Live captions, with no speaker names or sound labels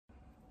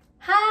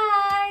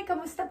Hi!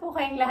 Kamusta po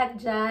kayong lahat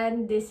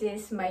dyan? This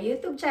is my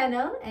YouTube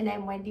channel and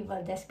I'm Wendy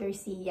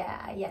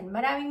Valdez-Garcia. Ayan,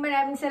 maraming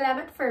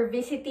salamat for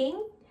visiting.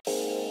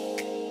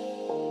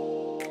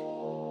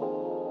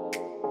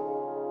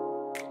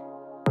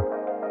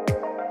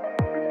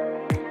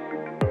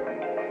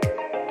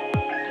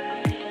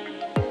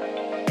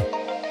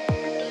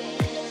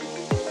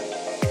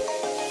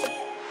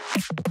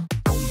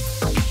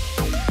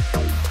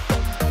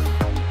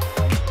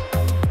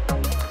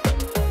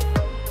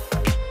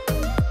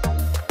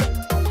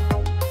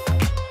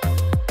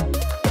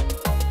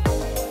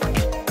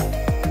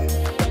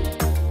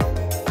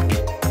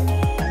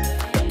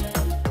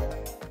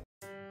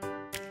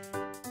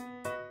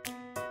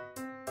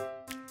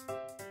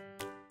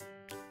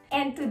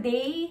 And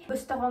today,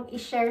 gusto kong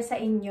i-share sa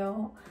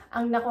inyo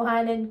ang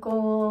nakuhanan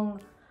kong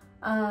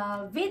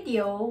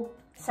video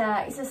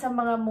sa isa sa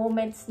mga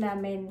moments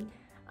namin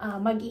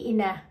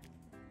mag-iina.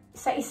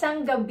 Sa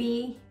isang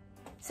gabi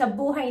sa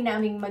buhay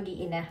naming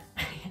mag-iina.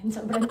 Ayan,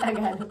 sobrang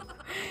Tagalog.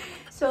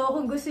 So,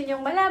 kung gusto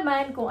nyong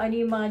malaman kung ano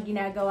yung mga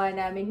ginagawa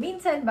namin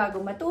minsan bago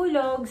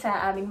matulog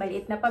sa aming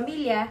maliit na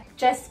pamilya,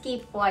 just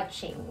keep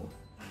watching.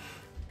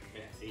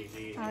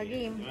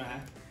 Okay.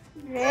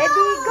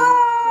 Ready, go!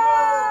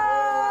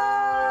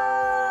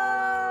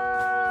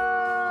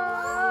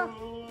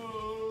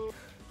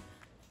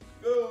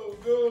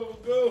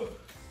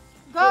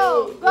 Go!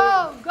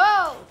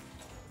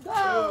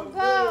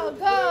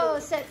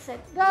 Set,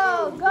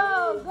 go!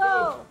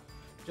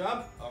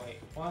 Jump.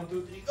 Okay. 1, 2,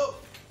 3, go.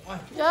 1.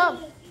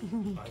 Jump.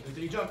 1,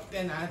 2, 3, jump.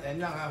 10 ha.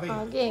 10 lang. Okay.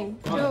 Okay.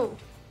 2,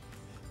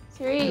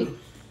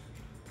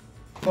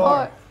 3,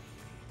 4,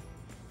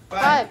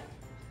 5,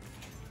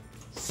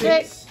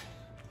 6,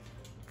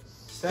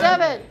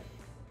 7,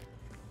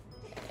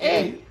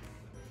 8,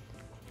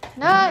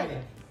 9,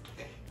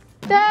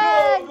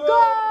 10,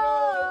 go!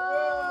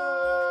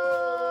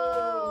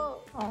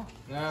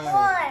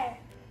 4,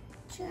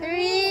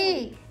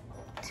 3,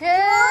 2,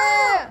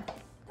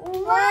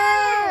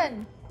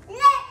 1.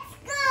 Let's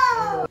go!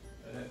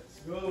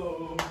 Let's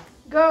go.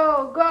 Go!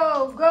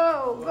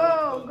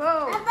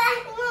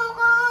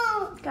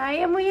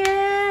 Kaya mo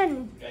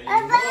yan!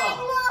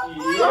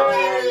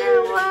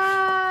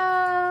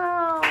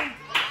 Wow!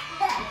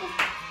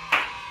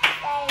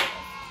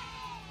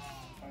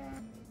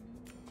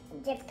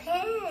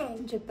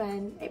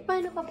 Japan. Eh,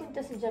 paano ka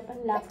punta sa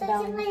Japan?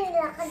 Lockdown.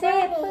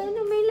 Seth, paano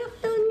may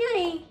lockdown nga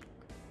eh?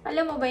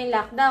 Alam mo ba yung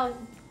lockdown?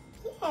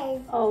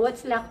 Yes. Oh,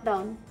 what's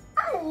lockdown?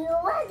 Oh, you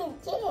want to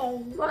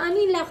change. Ano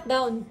yung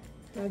lockdown?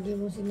 Lagi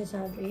mo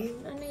sinasabi.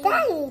 Ano yun?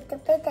 Daddy, the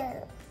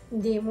better.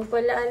 Hindi mo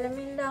pala alam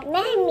yung lockdown.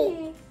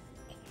 Mommy.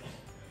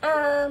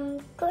 Eh.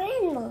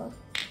 Grandma.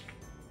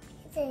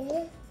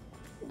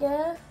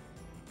 The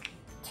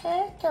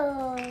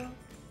turtle.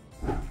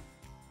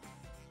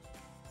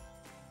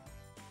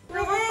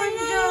 Wala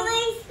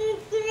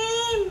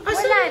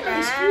na.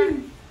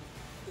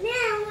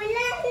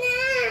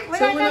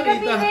 Wala na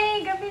Gabi na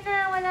eh. Gabi na.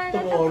 Wala na.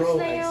 Tomorrow, Tapos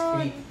na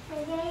yun.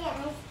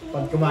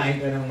 Pag kumain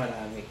ka ng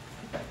marami,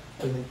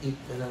 pag nag-eat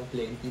ka ng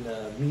plenty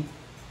na meat,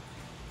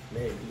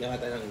 may bigyan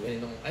ka ng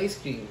ganitong ice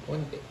cream,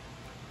 konti.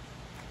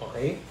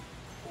 Okay?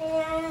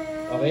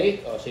 Okay?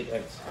 Oh, shake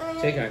hands.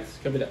 Shake hands.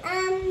 Kabila.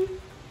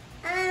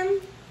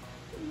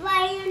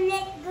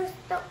 Violet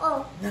gusto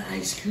ko. Na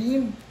ice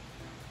cream?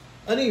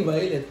 Ano yung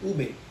violet?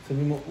 Ube.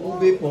 Sabi mo,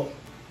 ube po.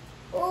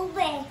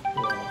 Ube.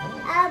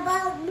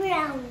 About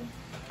brown.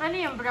 Ano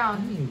yung brown?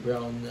 Ano yung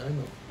brown na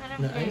ano?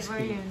 Anong na ice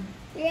flavor cream? yun?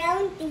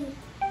 Brown tea.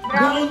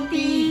 Brown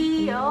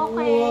tea.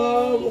 Okay.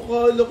 Wow,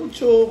 akala ko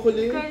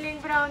chocolate.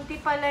 Galing brown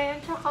tea pala yun,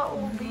 tsaka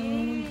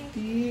ube.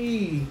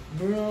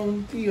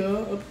 Brown tea,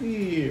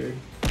 appear.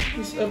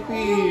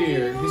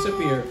 Disappear.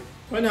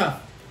 1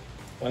 half.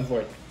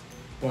 1/4.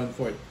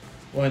 1/4.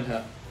 1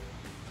 half.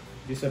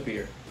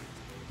 Disappear.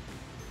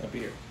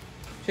 Appear.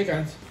 Shake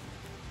hands.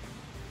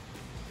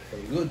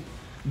 Very good.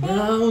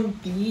 Brown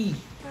tea.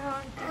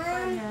 Brown tea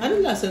pala.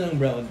 Anong lasa ng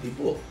brown tea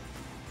po?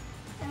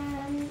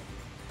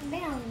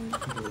 Brown.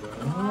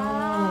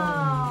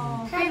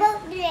 Wow. How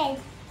about red?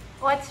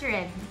 What's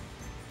red?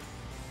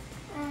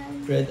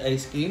 Red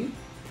ice cream?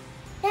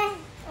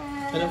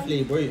 Anong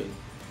flavor yun?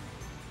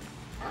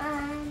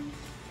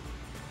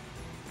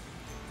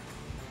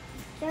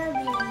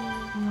 Strawberry.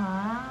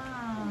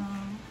 Wow.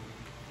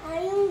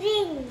 Yung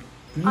green.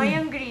 Oh,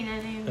 yung green.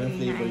 Ano yung Anong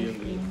green na flavor ice yung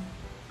cream? green?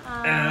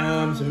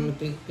 Sabi mo,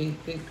 think.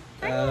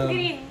 Anong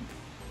green?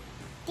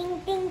 Ting.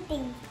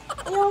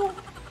 Yung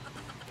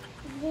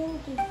green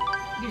tea.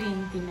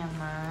 Green tea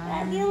naman.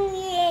 Sabi yung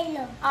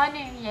yellow. Ano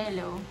yung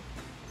yellow?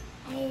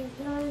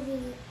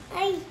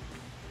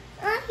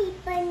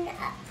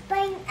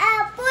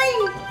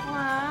 Pineapple.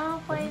 Wow,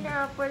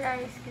 pineapple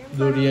ice cream.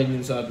 Durian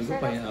yung sabi ko,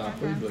 Sarap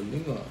pineapple. yan,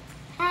 Galing ah.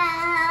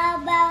 How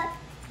about,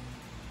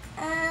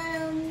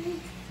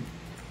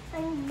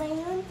 ano ba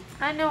yun?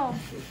 Ano?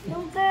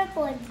 Yung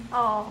purple.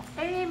 Oo.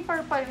 Eh, yung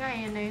purple nga,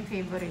 yun na yung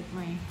favorite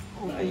mo eh.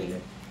 Ube.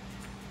 Violet.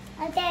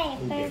 Okay,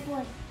 Ube.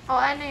 purple.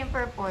 Oh, ano yung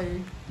purple?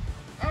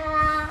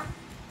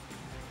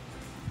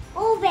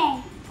 Ube.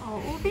 Oh,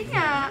 ube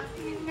nga.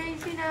 Yun nga yung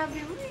sinabi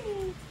mo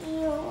eh.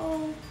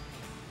 yung,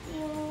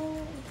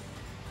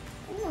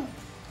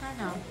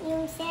 Ano?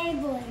 yung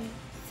silver.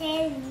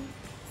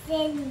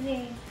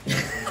 Silver.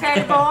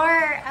 Selvor.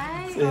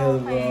 Ay,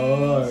 Selvor.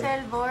 okay.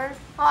 Selvor.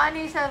 O, ano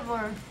yung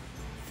selvor?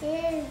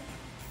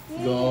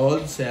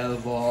 Gold,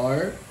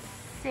 silver.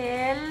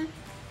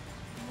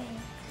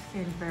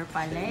 Silver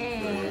pala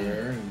eh.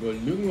 Silver.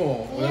 Galing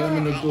oh. Wala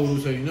naman nagturo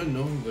sa'yo nun,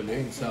 no?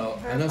 Galing.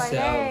 Ano?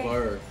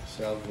 Silver.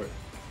 Silver.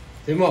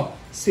 Sabi mo,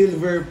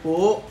 silver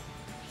po.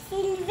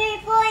 Silver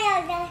po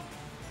yun.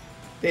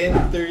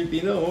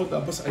 10:30 na oh.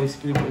 Tapos ice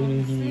cream po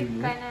yung hihingin Sleep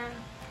mo. ka na.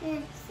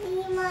 Si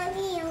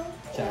Mami yung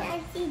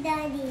at si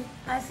Daddy.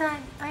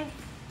 Asan? Ay,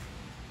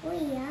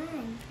 Uy,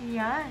 yan.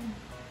 yan.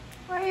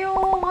 Ay,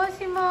 oo nga,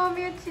 si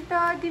Mommy at si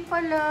Daddy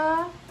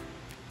pala.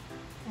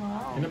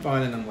 Wow. Ano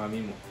pangalan ng mami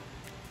mo?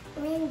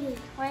 Wendy.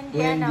 Wendy,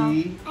 ano?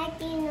 Wendy.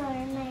 Ate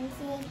Norman.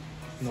 Si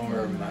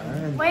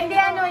Norman. Wendy,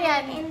 ano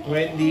yan?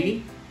 Wendy.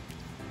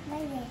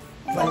 Valdez.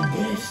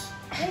 Valdez.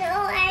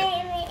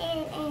 Normann.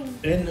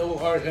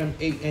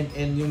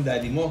 Normann yung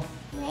daddy mo.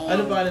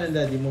 Ano pangalan ng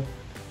daddy mo?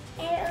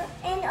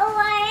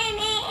 Normann.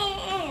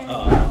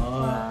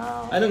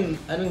 Ah.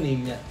 Anong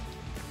name niya?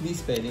 Hindi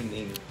spelling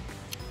name.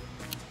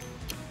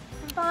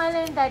 Ang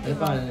pangalan ng daddy Ano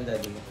mo? pangalan ng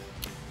daddy mo?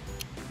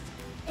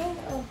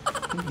 N-O.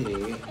 Hindi.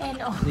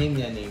 N-O. Name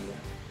niya.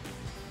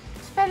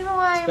 Spell mo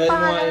nga yung Spell mo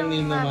nga pangalan yung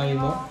name ng mami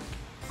mo.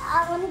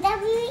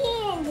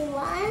 W-E-N, di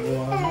ba?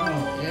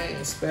 Wow.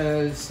 Yeah,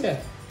 spell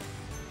Seth.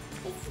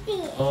 It's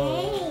the A.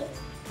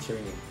 What's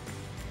your name?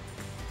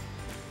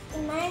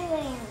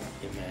 Emmanuel.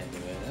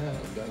 Emmanuel.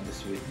 God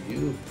is with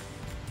you.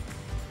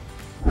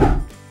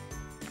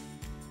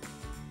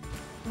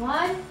 1,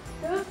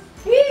 2,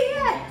 3,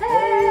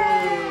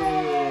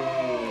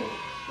 hey!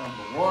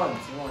 Number one.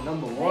 Simon,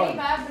 number one.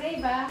 Brave ah,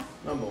 brave ah.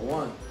 Number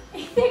one.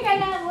 Teka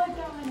lang, huwag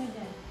kang ano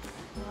dyan.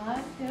 1,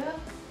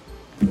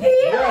 2,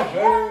 Yeah!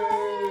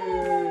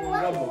 Hey!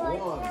 One Number more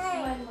one.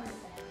 time. One more time.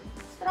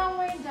 Strong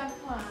mo yung jump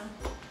mo ah.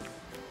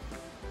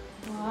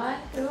 1,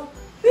 2,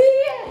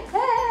 3,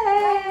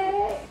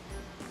 hey!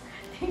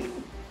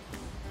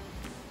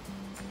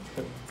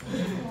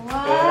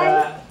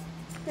 1,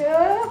 2,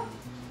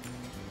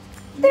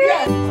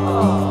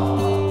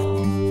 3!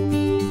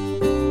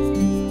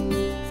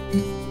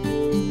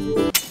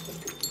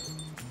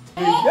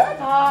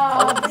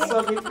 Oh,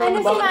 Sabi ko ano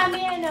si ba?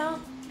 Mami, ano?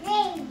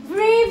 Brave.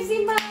 Brave si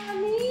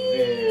Mami!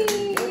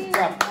 Good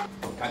job.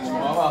 Catch mo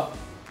ako.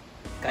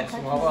 Catch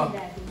mo ako. Si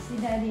Daddy. Si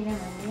Daddy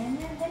naman. Ayan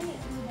na, dali.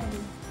 Si Daddy.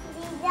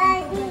 Si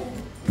Daddy.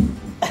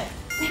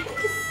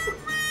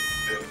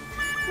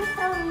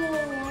 Gusto mo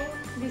yan?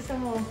 Gusto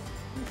mo?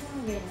 Gusto mo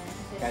ganyan?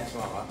 Catch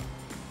mo ako.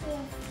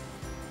 Yes.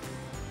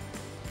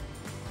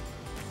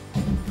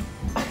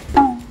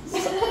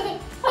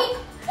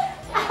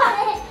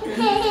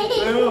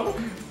 Pero,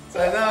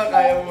 sana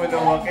kaya mo na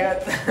umakyat.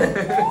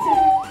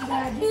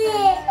 Daddy,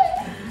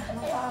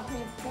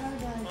 makakit ka,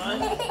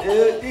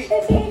 Daddy.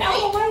 Kasi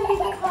ako nga, hindi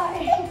ko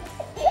kaya.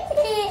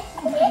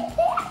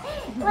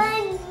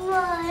 One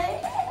more.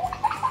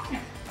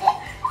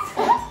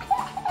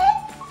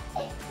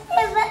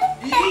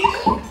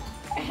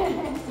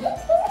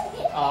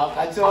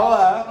 Catch mo ako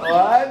ha.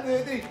 1,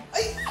 2, 3.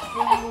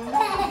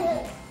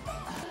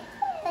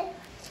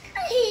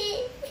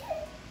 Ay!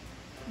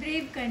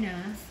 Brave ka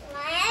na.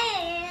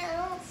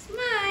 Smile.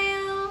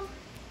 Smile!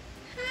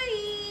 Hi!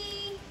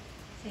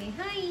 Say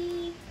hi!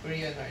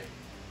 Korean art.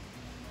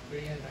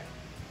 Korean art.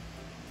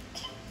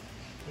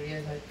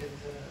 Korean art is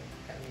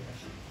camera.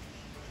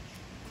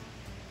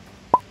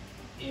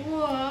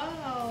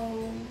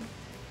 Wow!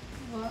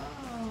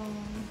 Wow!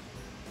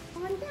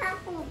 Punta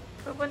ako.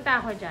 Pupunta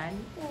ako dyan.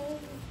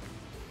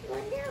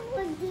 Punta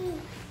ako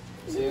dito.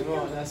 Sabi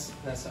mo,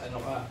 nasa ano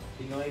ka?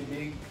 Pinoy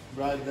Big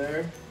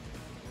Brother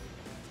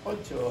 8.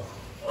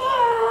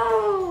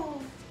 Wow!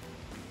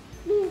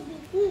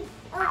 Baby.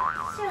 Oh,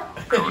 so.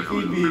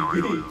 PBB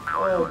 8.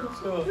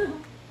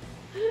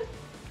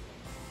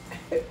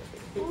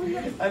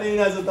 Ano yung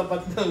nasa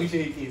tapat ng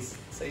shakies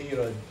sa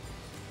Iron?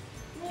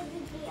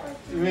 Baby. Oh,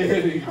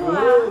 Very good.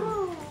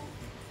 Wow!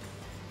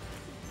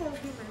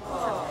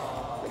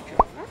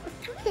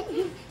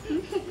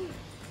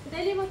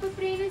 Dali,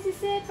 magpa-pray na si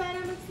Seth para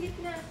mag-sleep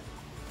na.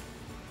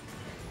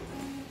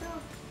 Ito.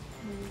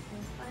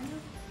 Paano?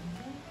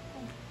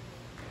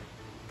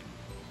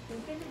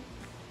 Ito na.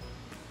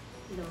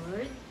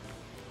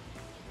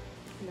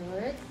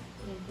 Lord,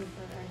 thank you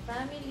for our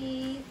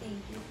family.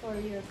 Thank you for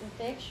your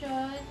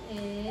protection.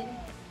 And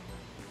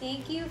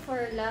thank you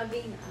for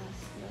loving us,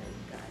 Lord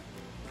God.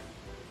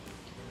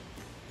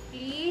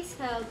 Please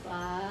help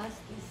us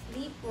to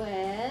sleep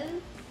well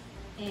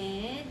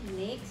and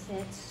make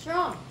Seth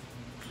strong.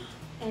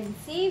 And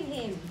save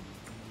him.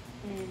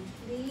 And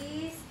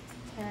please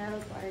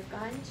help our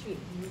country.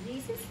 In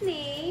Jesus'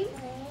 name.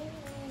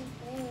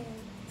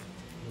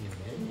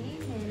 Amen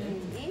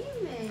and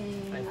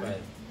amen. High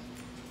five.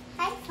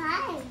 high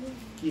five.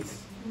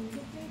 Kiss.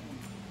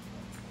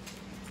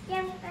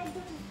 Jump ka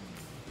dun.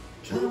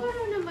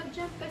 Tomorrow na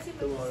mag-jump kasi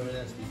Tomorrow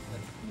na sleep na.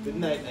 Good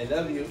night. I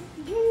love you.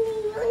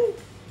 Yun.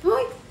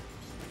 Hoy!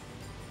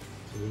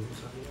 Sabihin ko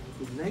sa kanya,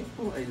 good night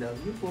po, I love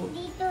you po.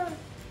 Dito.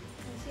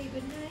 Say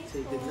good night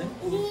Say good night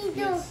po. Dito.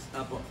 Yes.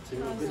 Apo, say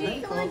good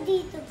night po.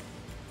 Dito.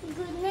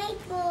 Good night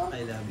po.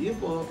 I love you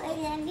po. I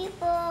love you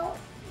po.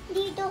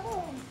 Dito ko.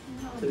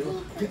 Sabi mo,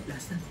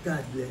 last time,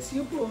 God bless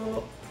you po.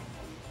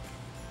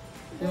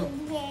 God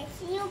bless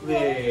you po.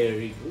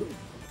 Very good.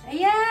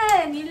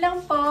 Ayan, yun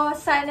lang po.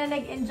 Sana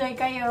nag-enjoy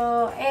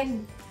kayo.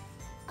 And,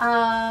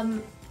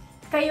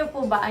 kayo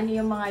po ba, ano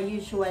yung mga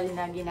usual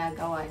na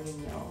ginagawa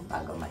ninyo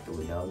bago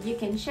matulog? You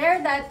can share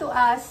that to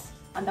us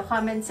on the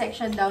comment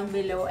section down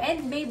below.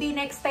 And maybe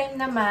next time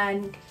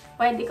naman,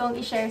 pwede kong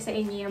i-share sa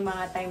inyo yung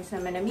mga times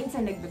naman na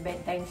minsan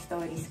nagbe-bedtime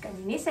stories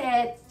kami ni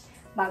Seth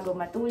bago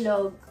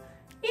matulog.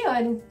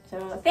 Yun.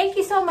 So, thank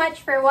you so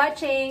much for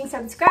watching.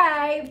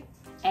 Subscribe!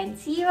 And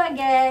see you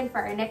again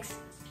for our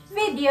next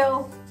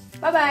video.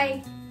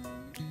 Bye-bye!